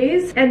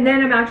Sundays, and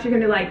then I'm actually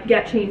gonna like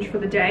get changed for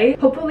the day.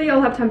 Hopefully I'll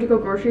have time to go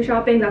grocery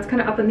shopping. That's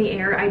kind of up in the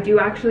air. I do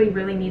actually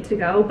really need to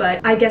go, but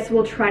I guess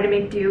we'll try to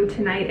make do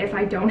tonight if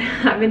I don't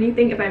have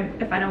anything, if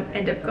I don't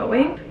end up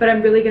going. But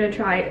I'm really gonna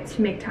try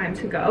to make time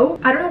to go.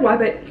 I don't know why,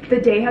 but the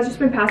day has just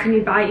been passing me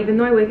by. Even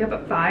though I wake up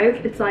at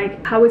 5, it's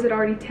like, how is it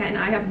already 10?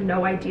 I have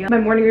no idea. My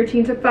morning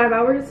routine took 5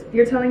 hours.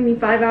 You're telling me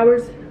 5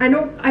 hours? I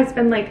know I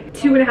spend like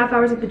 2.5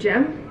 hours at the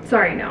gym.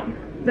 Sorry, no.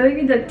 That would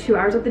be like 2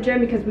 hours at the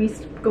gym because we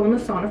go in the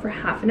sauna for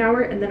half an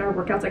hour and then our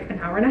workout's like an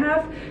hour and a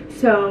half.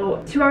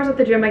 So 2 hours at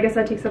the gym, I guess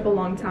that takes up a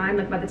long time,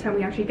 like by the time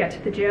we actually get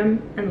to the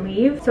gym and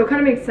leave. So it kind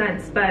of makes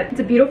sense, but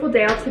it's a beautiful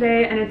day out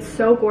today and it's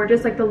so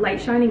gorgeous. Like the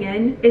light shining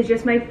in is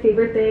just my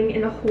favorite thing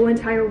in the whole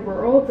entire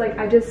world. Like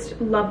I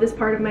just love this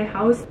part of my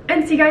house.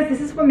 And see guys,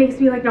 this is what makes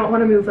me like not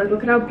want to move. Like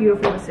look at how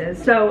beautiful this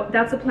is. So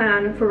that's the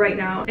plan for right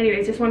now.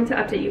 Anyways, just wanted to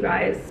update you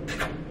guys.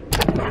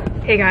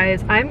 Hey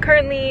guys, I'm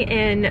currently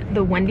in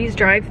the Wendy's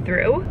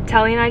drive-thru.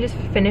 Tally and I just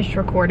finished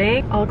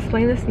recording. I'll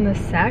explain this in a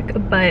sec,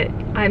 but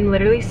I'm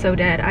literally so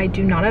dead. I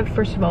do not have,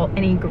 first of all,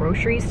 any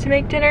groceries to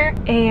make dinner.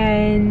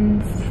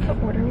 And the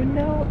order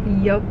window?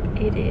 Yup,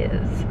 it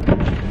is.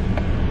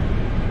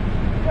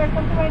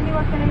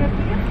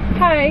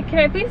 Hi, can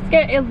I please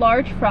get a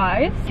large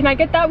fries? Can I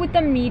get that with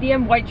the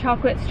medium white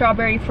chocolate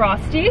strawberry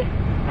frosty?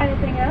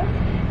 Anything else?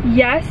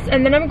 Yes,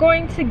 and then I'm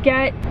going to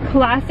get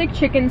classic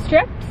chicken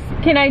strips.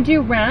 Can I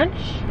do ranch?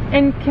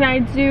 And can I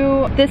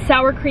do the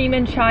sour cream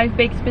and chive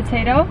baked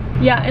potato?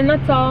 Yeah, and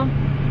that's all.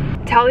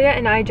 Talia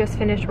and I just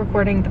finished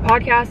recording the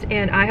podcast,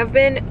 and I have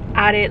been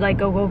at it like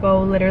go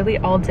literally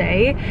all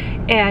day,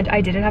 and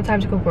I didn't have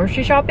time to go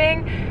grocery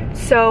shopping.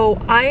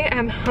 So I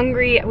am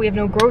hungry. We have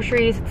no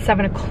groceries. It's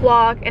 7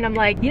 o'clock, and I'm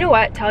like, you know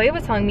what? Talia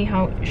was telling me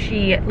how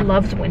she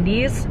loves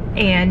Wendy's,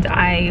 and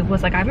I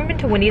was like, I haven't been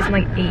to Wendy's in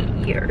like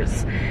 8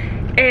 years.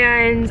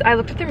 And I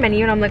looked at their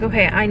menu and I'm like,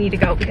 okay, I need to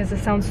go because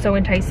this sounds so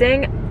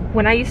enticing.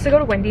 When I used to go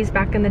to Wendy's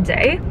back in the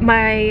day,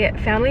 my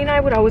family and I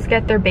would always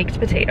get their baked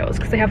potatoes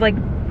because they have like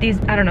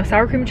these, I don't know,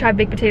 sour cream and chive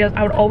baked potatoes.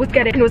 I would always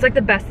get it and it was like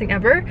the best thing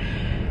ever.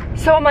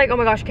 So I'm like, oh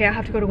my gosh, okay, I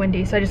have to go to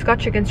Wendy's. So I just got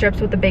chicken strips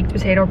with the baked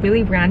potato,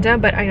 really random,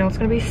 but I know it's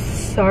gonna be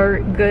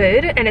so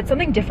good. And it's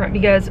something different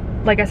because,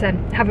 like I said,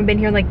 haven't been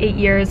here in like 8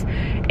 years,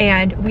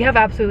 and we have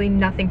absolutely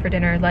nothing for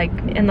dinner, like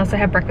unless I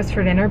have breakfast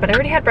for dinner, but I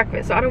already had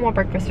breakfast, so I don't want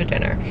breakfast for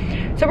dinner.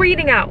 So we're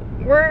eating out.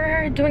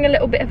 We're doing a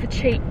little bit of a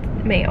cheat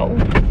meal.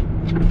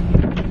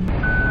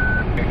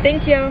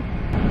 Thank you.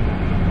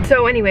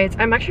 So anyways,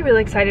 I'm actually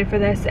really excited for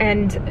this,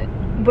 and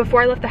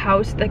before I left the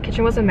house, the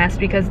kitchen was a mess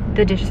because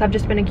the dishes have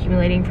just been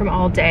accumulating from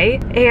all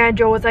day. And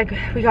Joe was like,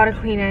 we gotta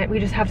clean it. We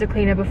just have to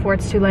clean it before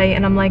it's too late.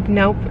 And I'm like,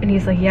 nope. And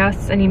he's like,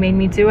 yes. And he made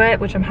me do it,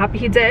 which I'm happy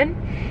he did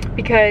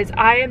because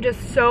I am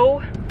just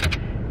so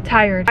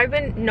tired. I've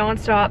been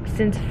nonstop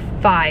since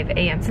 5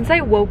 a.m. since I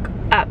woke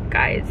up,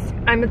 guys.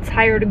 I'm a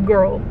tired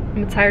girl.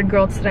 I'm a tired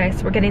girl today,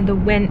 so we're getting the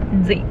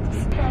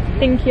Wendy's.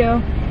 Thank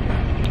you.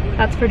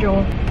 That's for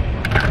Joel.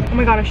 Oh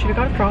my god, I should have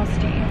got a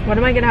Frosty. What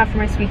am I gonna have for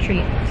my sweet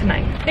treat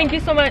tonight? Thank you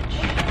so much.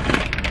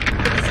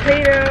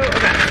 Potato,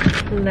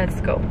 okay.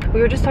 let's go. We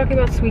were just talking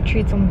about sweet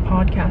treats on the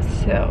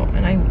podcast, so,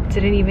 and I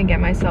didn't even get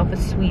myself a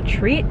sweet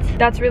treat.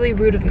 That's really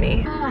rude of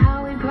me.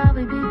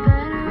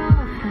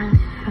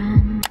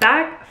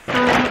 Back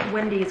from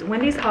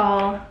Wendy's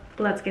haul.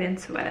 Let's get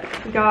into it.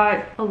 We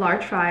got a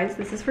large fries.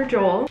 This is for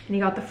Joel. And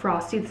he got the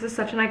Frosty. This is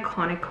such an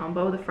iconic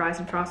combo, the fries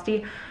and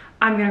Frosty.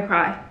 I'm gonna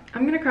cry.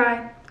 I'm gonna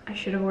cry. I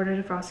should have ordered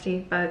a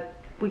Frosty, but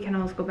we can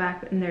always go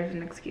back and there's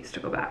an excuse to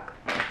go back.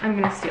 I'm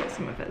gonna steal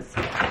some of his.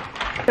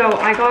 So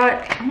I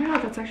got, oh my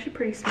god, that's actually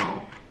pretty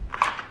small.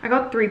 I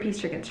got 3-piece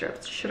chicken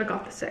strips. Should have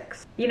got the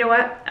 6. You know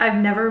what? I've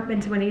never been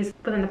to Wendy's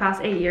within the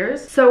past 8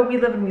 years. So we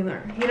live and we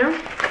learn, you know?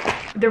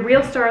 The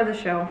real star of the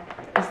show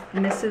is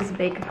Mrs.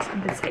 Baked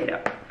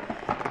Potato.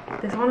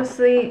 This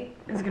honestly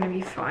is gonna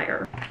be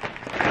fire.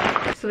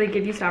 So they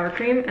give you sour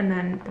cream and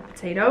then the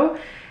potato.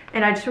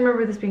 And I just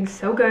remember this being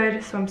so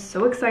good, so I'm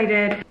so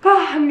excited.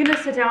 I'm gonna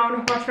sit down,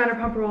 watch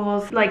Vanderpump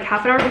Rules. Like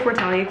half an hour before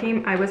Talia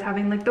came, I was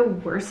having like the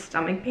worst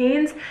stomach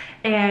pains.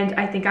 And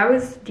I think I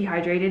was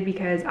dehydrated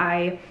because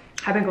I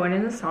have been going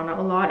in the sauna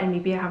a lot and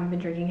maybe I haven't been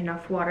drinking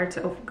enough water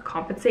to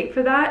compensate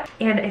for that.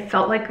 And it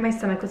felt like my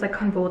stomach was like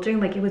convulsing,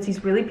 like it was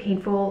these really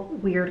painful,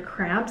 weird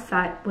cramps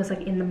that was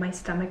like in my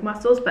stomach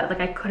muscles, but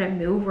like I couldn't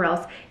move or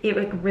else it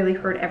like really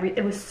hurt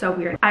it was so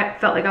weird. I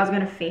felt like I was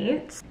gonna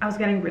faint. I was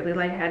getting really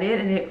lightheaded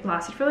and it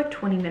lasted for like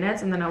 20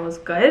 minutes and then I was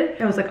good.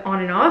 It was like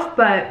on and off,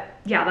 but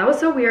yeah, that was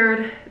so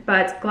weird,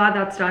 but glad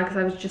that's done because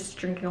I was just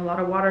drinking a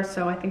lot of water,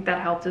 so I think that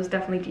helped. It was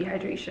definitely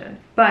dehydration.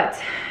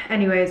 But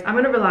anyways, I'm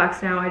gonna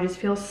relax now. I just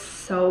feel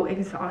so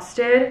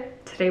exhausted.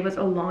 Today was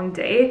a long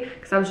day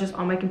because I was just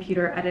on my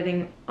computer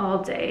editing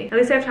all day. At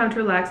least I have time to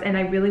relax and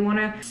I really want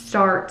to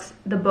start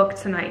the book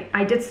tonight.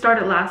 I did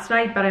start it last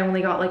night, but I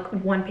only got like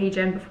 1 page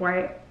in before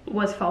I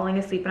was falling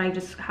asleep and I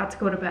just had to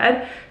go to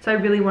bed. So I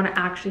really want to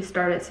actually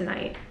start it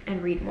tonight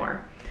and read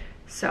more.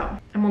 So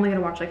I'm only gonna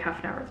watch like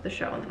half an hour of the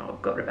show and then I'll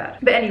go to bed.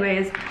 But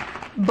anyways,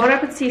 bon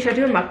appetit. Should I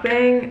do a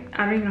mukbang?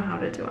 I don't even know how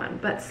to do one,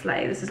 but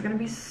slay. This is gonna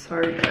be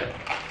so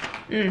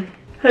good.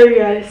 Hey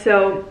guys,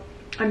 so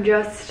I'm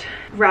just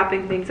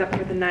wrapping things up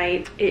for the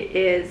night. It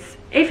is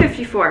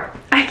 8:54.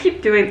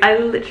 I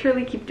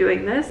literally keep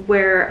doing this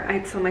where I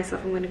tell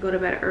myself I'm gonna go to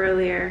bed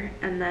earlier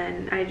and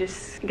then I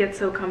just get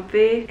so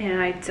comfy and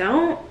I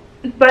don't.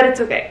 But it's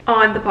okay.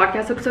 On the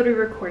podcast episode we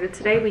recorded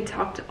today, we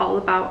talked all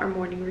about our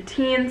morning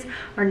routines,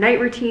 our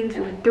night routines.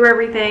 We went through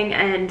everything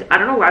and I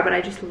don't know why, but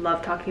I just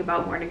love talking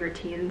about morning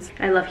routines.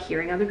 I love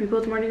hearing other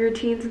people's morning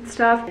routines and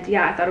stuff. And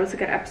yeah, I thought it was a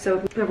good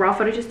episode. The raw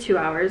footage is 2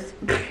 hours.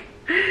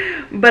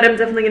 But I'm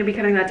definitely going to be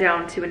cutting that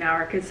down to an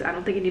hour because I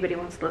don't think anybody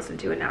wants to listen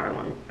to 2 hour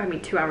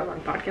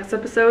long podcast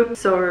episode.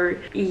 So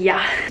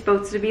yeah, it's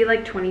supposed to be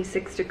like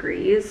 26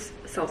 degrees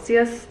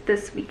Celsius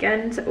this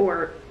weekend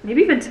or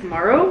maybe even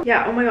tomorrow.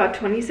 Yeah, oh my god,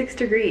 26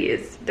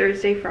 degrees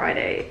Thursday,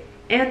 Friday,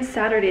 and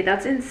Saturday.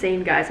 That's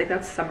insane, guys. Like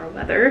that's summer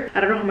weather. I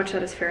don't know how much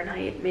that is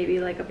Fahrenheit, maybe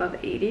like above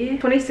 80.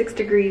 26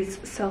 degrees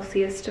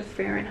Celsius to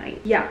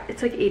Fahrenheit. Yeah,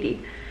 it's like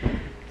 80.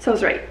 So I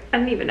was right. I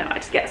didn't even know, I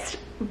just guessed.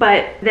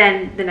 But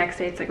then the next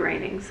day it's like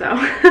raining, so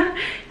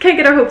can't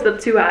get our hopes up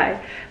too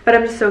high. But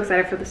I'm just so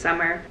excited for the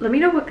summer. Let me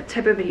know what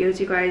type of videos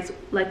you guys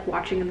like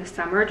watching in the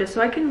summer, just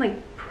so I can like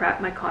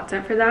prep my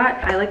content for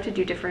that. I like to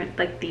do different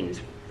like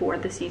themes for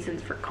the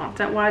seasons for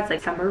content wise,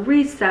 like summer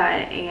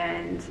reset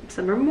and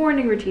summer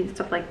morning routine,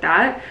 stuff like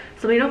that.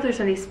 So let me know if there's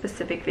any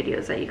specific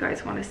videos that you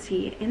guys want to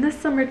see in the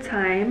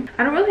summertime.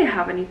 I don't really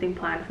have anything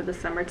planned for the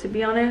summer, to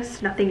be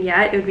honest. Nothing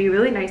yet. It would be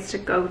really nice to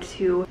go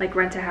to like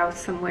rent a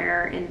house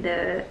somewhere in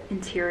the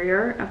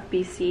interior of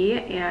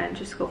BC and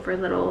just go for a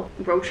little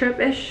road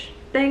trip-ish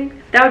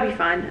thing. That would be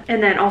fun.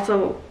 And then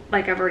also,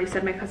 like I've already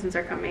said, my cousins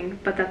are coming,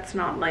 but that's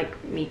not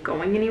like me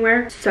going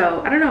anywhere.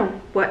 So I don't know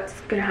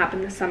what's gonna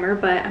happen this summer,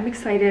 but I'm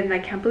excited and I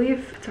can't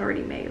believe it's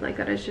already May. Like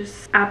that is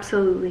just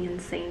absolutely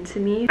insane to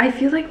me. I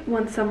feel like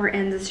once summer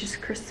ends, it's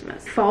just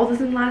Christmas. Fall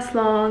doesn't last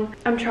long.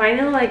 I'm trying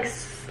to like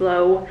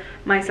slow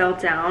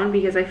myself down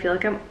because I feel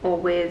like I'm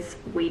always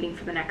waiting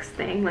for the next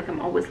thing. Like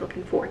I'm always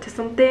looking forward to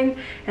something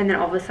and then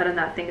all of a sudden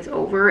that thing is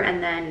over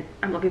and then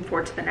I'm looking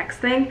forward to the next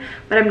thing.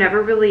 But I'm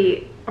never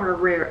really, I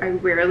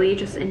rarely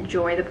just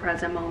enjoy the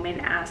present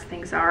moment as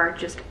things are,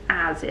 just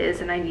as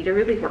is, and I need to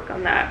really work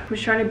on that. I'm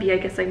just trying to be, I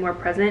guess, like more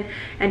present,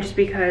 and just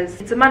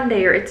because it's a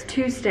Monday or it's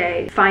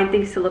Tuesday, find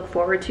things to look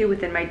forward to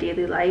within my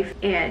daily life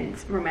and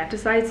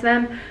romanticize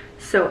them.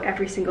 So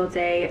every single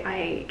day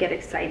I get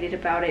excited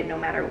about it no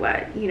matter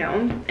what, you know?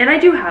 And I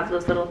do have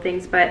those little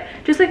things, but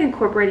just like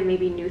incorporating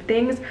maybe new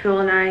things. Joel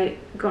and I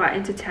got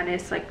into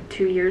tennis like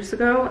 2 years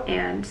ago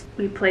and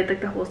we played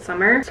like the whole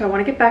summer. So I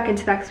want to get back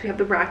into that because we have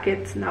the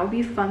rackets and that would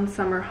be a fun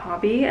summer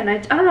hobby. And I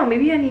don't know,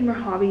 maybe I need more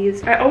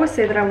hobbies. I always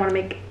say that I want to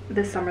make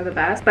this summer the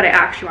best, but I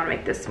actually want to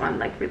make this one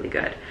like really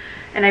good.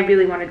 And I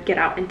really want to get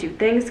out and do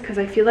things because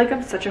I feel like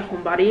I'm such a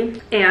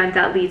homebody and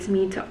that leads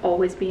me to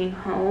always being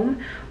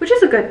home, which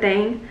is a good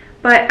thing.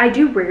 But I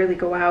do rarely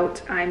go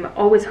out. I'm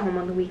always home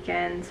on the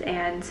weekends,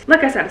 and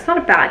like I said, it's not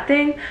a bad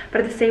thing,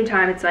 but at the same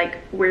time, it's like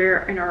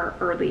we're in our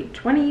early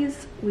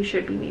 20s. We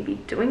should be maybe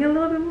doing a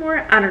little bit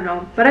more. I don't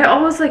know. But I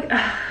always like,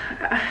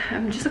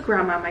 I'm just a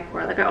grandma at my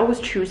core. Like I always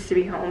choose to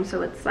be home,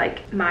 so it's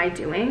like my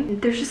doing.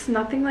 There's just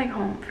nothing like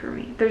home for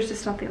me. There's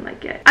just nothing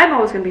like it. I'm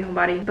always gonna be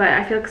homebody, but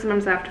I feel like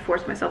sometimes I have to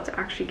force myself to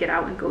actually get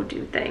out and go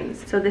do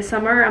things. So this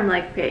summer, I'm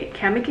like, okay,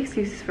 can't make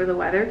excuses for the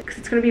weather because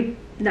it's gonna be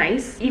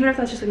nice, even if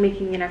that's just like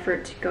making an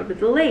effort to go to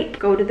the lake,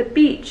 go to the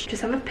beach,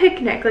 just have a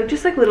picnic, like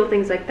just like little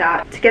things like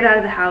that to get out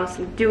of the house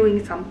and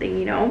doing something,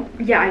 you know.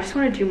 Yeah, I just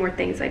want to do more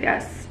things, I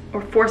guess,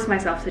 or force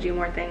myself to do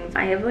more things.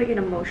 I have like an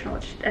emotional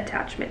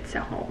attachment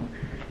to home,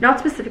 not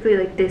specifically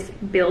like this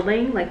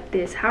building, like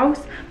this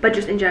house, but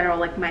just in general,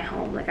 like my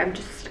home. Like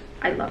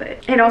I love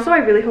it. And also I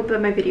really hope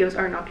that my videos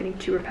are not getting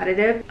too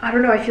repetitive. I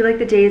don't know, I feel like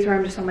the days where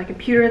I'm just on my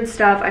computer and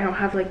stuff, I don't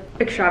have like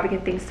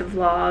extravagant things to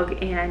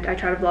vlog, and I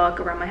try to vlog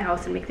around my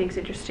house and make things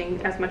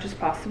interesting as much as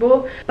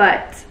possible.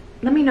 But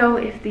let me know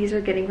if these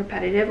are getting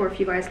repetitive, or if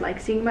you guys like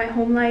seeing my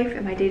home life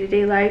and my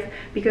day-to-day life,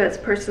 because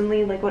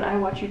personally, like when I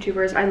watch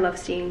YouTubers, I love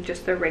seeing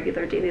just their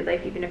regular daily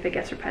life, even if it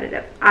gets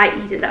repetitive.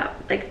 I eat it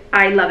up. Like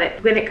I love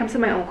it. When it comes to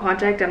my own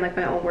content, I'm like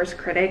my own worst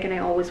critic, and I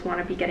always want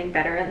to be getting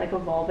better and like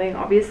evolving,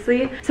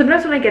 obviously.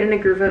 Sometimes when I get in a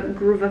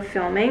groove of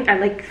filming, I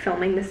like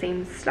filming the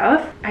same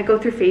stuff. I go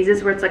through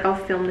phases where it's like I'll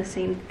film the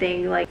same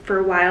thing like for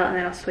a while, and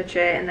then I'll switch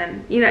it, and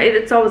then, you know,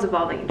 it's always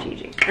evolving and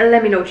changing. And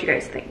let me know what you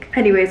guys think.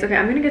 Anyways, okay,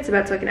 I'm gonna get to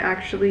bed so I can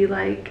actually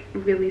like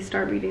really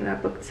start reading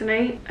that book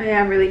tonight. I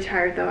am really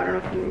tired though. I don't know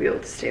if I'm gonna be able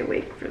to stay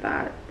awake for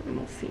that.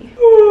 We'll see.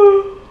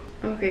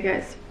 Okay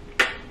guys,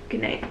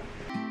 good night.